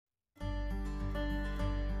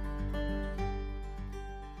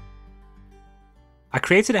I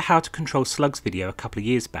created a how to control slugs video a couple of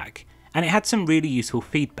years back, and it had some really useful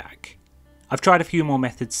feedback. I've tried a few more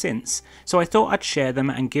methods since, so I thought I'd share them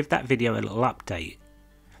and give that video a little update.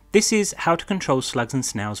 This is How to Control Slugs and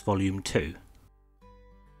Snails Volume 2.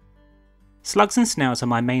 Slugs and snails are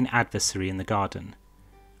my main adversary in the garden.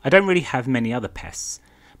 I don't really have many other pests,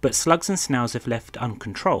 but slugs and snails if left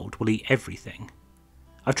uncontrolled will eat everything.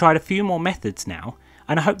 I've tried a few more methods now,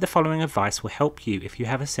 and I hope the following advice will help you if you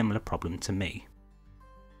have a similar problem to me.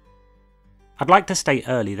 I'd like to state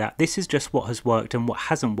early that this is just what has worked and what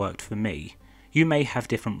hasn't worked for me. You may have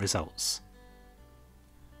different results.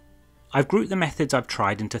 I've grouped the methods I've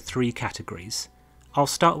tried into 3 categories. I'll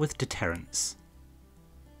start with deterrents.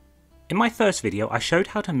 In my first video I showed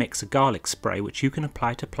how to mix a garlic spray which you can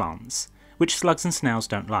apply to plants, which slugs and snails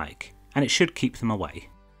don't like, and it should keep them away.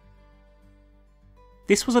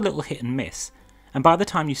 This was a little hit and miss, and by the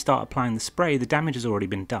time you start applying the spray the damage has already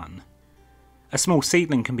been done. A small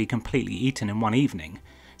seedling can be completely eaten in one evening,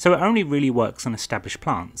 so it only really works on established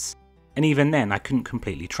plants, and even then I couldn't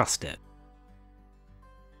completely trust it.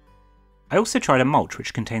 I also tried a mulch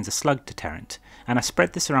which contains a slug deterrent, and I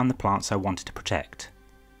spread this around the plants I wanted to protect.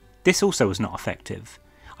 This also was not effective.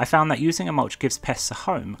 I found that using a mulch gives pests a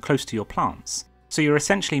home close to your plants, so you're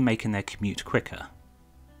essentially making their commute quicker.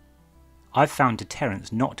 I've found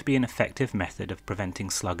deterrents not to be an effective method of preventing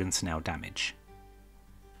slug and snail damage.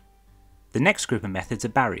 The next group of methods are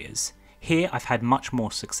barriers. Here I've had much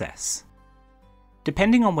more success.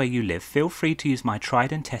 Depending on where you live, feel free to use my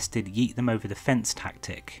tried and tested yeet them over the fence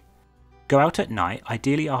tactic. Go out at night,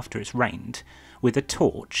 ideally after it's rained, with a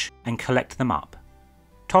torch and collect them up.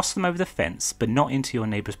 Toss them over the fence, but not into your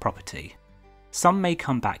neighbour's property. Some may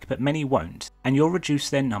come back, but many won't, and you'll reduce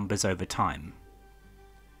their numbers over time.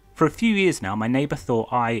 For a few years now, my neighbour thought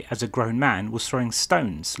I, as a grown man, was throwing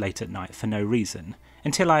stones late at night for no reason,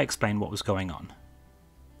 until I explained what was going on.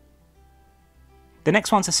 The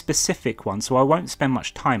next one's a specific one, so I won't spend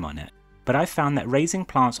much time on it, but I've found that raising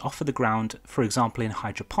plants off of the ground, for example in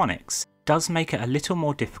hydroponics, does make it a little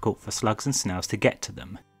more difficult for slugs and snails to get to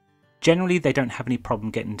them. Generally they don't have any problem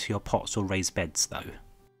getting to your pots or raised beds though.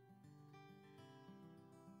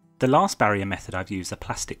 The last barrier method I've used are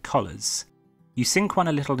plastic collars. You sink one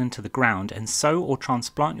a little into the ground and sow or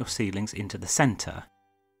transplant your seedlings into the centre.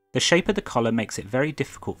 The shape of the collar makes it very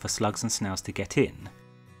difficult for slugs and snails to get in.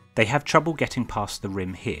 They have trouble getting past the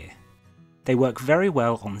rim here. They work very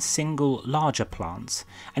well on single, larger plants,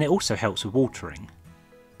 and it also helps with watering.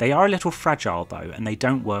 They are a little fragile though, and they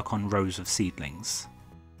don't work on rows of seedlings.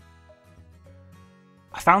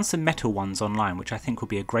 I found some metal ones online which I think will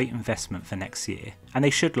be a great investment for next year, and they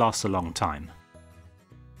should last a long time.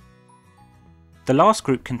 The last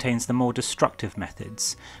group contains the more destructive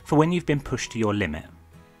methods, for when you've been pushed to your limit.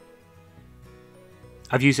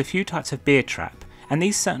 I've used a few types of beer trap, and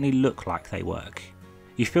these certainly look like they work.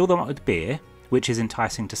 You fill them up with beer, which is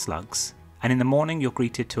enticing to slugs, and in the morning you're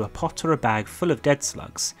greeted to a pot or a bag full of dead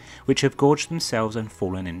slugs, which have gorged themselves and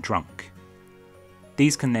fallen in drunk.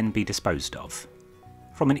 These can then be disposed of.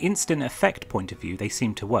 From an instant effect point of view, they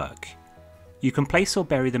seem to work. You can place or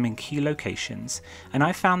bury them in key locations, and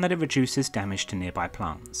I found that it reduces damage to nearby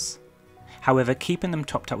plants. However, keeping them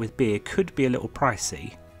topped up with beer could be a little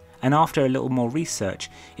pricey, and after a little more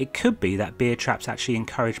research, it could be that beer traps actually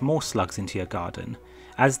encourage more slugs into your garden,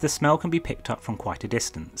 as the smell can be picked up from quite a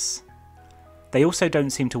distance. They also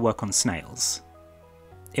don't seem to work on snails.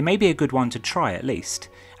 It may be a good one to try at least,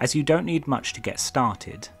 as you don't need much to get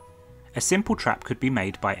started. A simple trap could be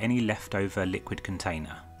made by any leftover liquid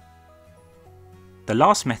container. The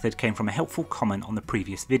last method came from a helpful comment on the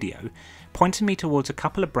previous video, pointing me towards a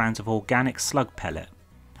couple of brands of organic slug pellet.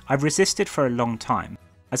 I've resisted for a long time,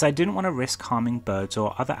 as I didn't want to risk harming birds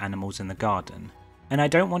or other animals in the garden, and I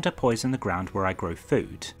don't want to poison the ground where I grow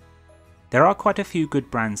food. There are quite a few good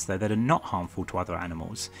brands though that are not harmful to other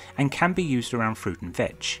animals, and can be used around fruit and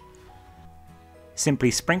veg.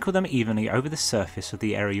 Simply sprinkle them evenly over the surface of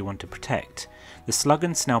the area you want to protect. The slug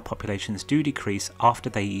and snail populations do decrease after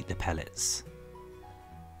they eat the pellets.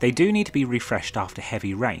 They do need to be refreshed after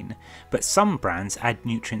heavy rain, but some brands add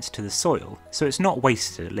nutrients to the soil, so it's not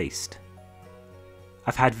wasted at least.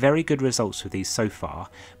 I've had very good results with these so far,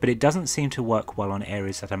 but it doesn't seem to work well on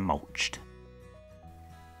areas that are mulched.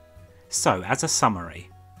 So, as a summary,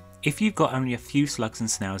 if you've got only a few slugs and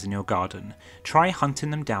snails in your garden, try hunting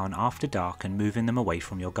them down after dark and moving them away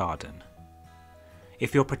from your garden.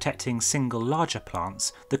 If you're protecting single larger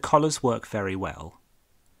plants, the collars work very well.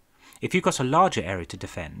 If you've got a larger area to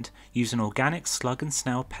defend, use an organic slug and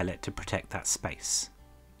snail pellet to protect that space.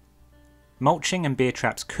 Mulching and beer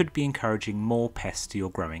traps could be encouraging more pests to your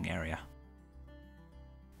growing area.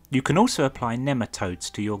 You can also apply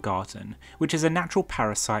nematodes to your garden, which is a natural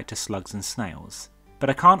parasite to slugs and snails, but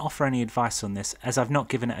I can't offer any advice on this as I've not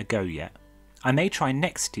given it a go yet. I may try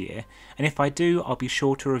next year, and if I do, I'll be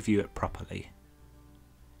sure to review it properly.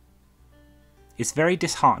 It's very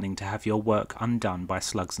disheartening to have your work undone by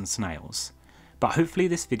slugs and snails, but hopefully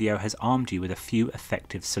this video has armed you with a few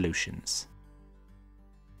effective solutions.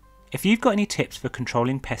 If you've got any tips for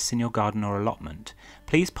controlling pests in your garden or allotment,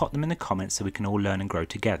 please pop them in the comments so we can all learn and grow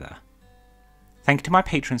together. Thank you to my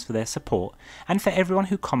patrons for their support, and for everyone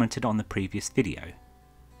who commented on the previous video.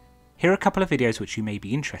 Here are a couple of videos which you may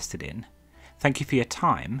be interested in. Thank you for your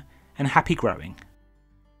time, and happy growing!